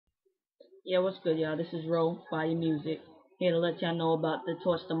Yeah, what's good, y'all? This is Fire Musiq, here to let y'all know about the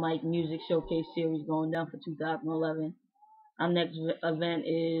Torch the Mic Music Showcase Series going down for 2011. Our next event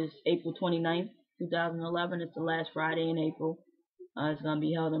is April 29th, 2011. It's the last Friday in April. It's going to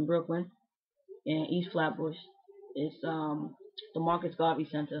be held in Brooklyn, in East Flatbush. It's the Marcus Garvey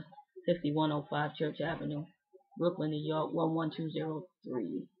Center, 5105 Church Avenue, Brooklyn, New York,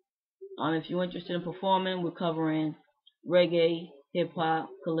 11203. If you're interested in performing, we're covering reggae, hip hop,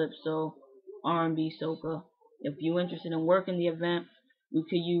 calypso, R&B, soca. If you're interested in working the event, we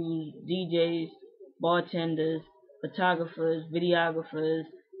could use DJs, bartenders, photographers, videographers,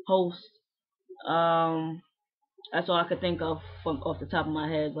 hosts. Um, that's all I could think of from off the top of my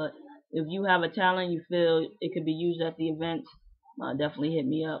head. But if you have a talent you feel it could be used at the event, definitely hit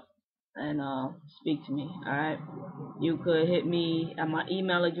me up and speak to me. All right. You could hit me at my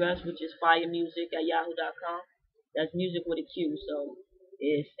email address, which is firemusiq@yahoo.com. That's music with a Q, so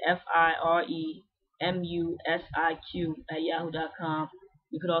it's FireMusiq@yahoo.com.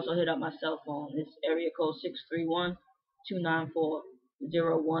 You could also hit up my cell phone. It's area code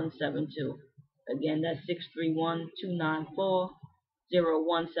 631-294-0172. Again, that's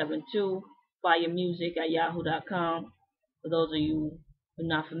 631-294-0172. FireMusiq@yahoo.com. For those of you who are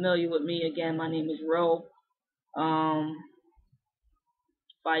not familiar with me, again, my name is Ro. Um,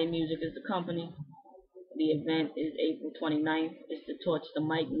 Fire Musiq is the company. The event is April 29th. It's the Torch the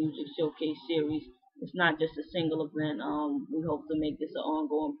Mic Music Showcase Series. It's not just a single event. We hope to make this an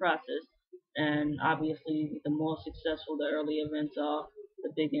ongoing process. And obviously, the more successful the early events are,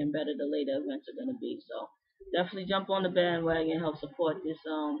 the bigger and better the later events are going to be. So definitely jump on the bandwagon and help support this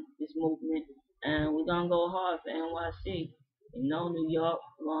movement. And we're gonna go hard for NYC. New York,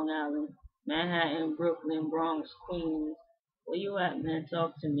 Long Island, Manhattan, Brooklyn, Bronx, Queens. Where you at, man?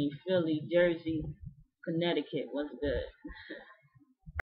 Talk to me. Philly, Jersey, Connecticut. What's good?